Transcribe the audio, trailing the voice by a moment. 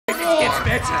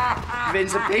gets better. When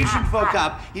the patient woke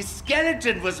up, his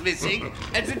skeleton was missing,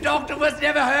 and the doctor was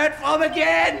never heard from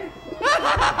again.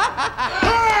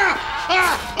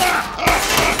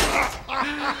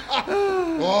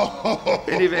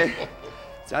 Anyway,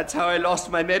 that's how I lost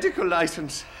my medical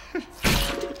license.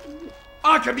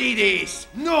 Archimedes!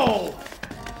 No!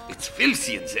 It's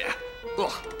filthy in there.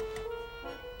 Ugh.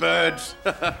 Birds.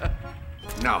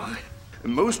 Now,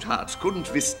 most hearts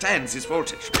couldn't withstand this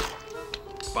voltage.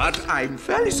 But I'm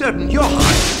fairly certain your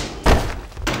heart...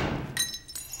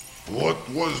 What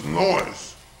was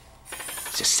noise?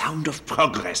 The sound of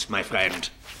progress, my friend.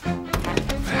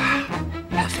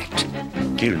 Perfect.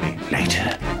 Kill me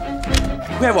later.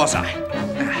 Where was I?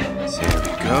 There we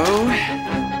go.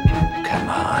 Come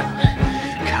on.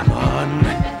 Come on.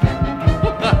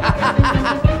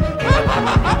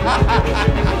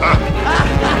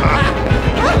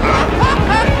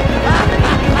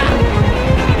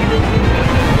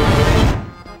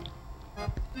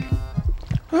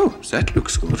 Oh, that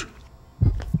looks good.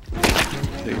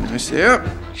 Very nice there.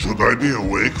 Should I be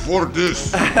awake for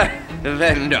this?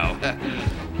 Well, no.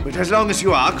 But as long as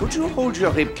you are, could you hold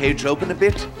your ribcage open a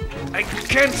bit? I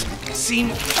can't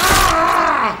seem...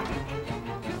 Ah!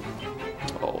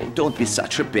 Oh, don't be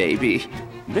such a baby.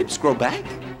 Ribs grow back?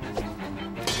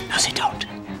 No, they don't.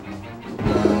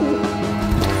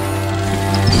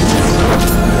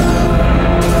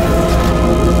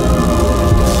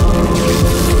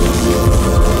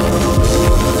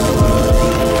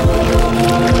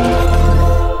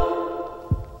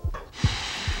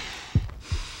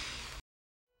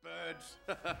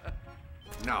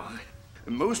 Now,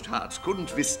 most hearts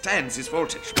couldn't withstand this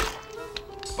voltage.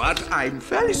 But I'm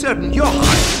fairly certain your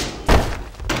heart...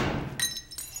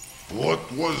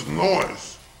 What was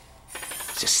noise?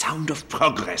 The sound of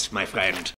progress, my friend.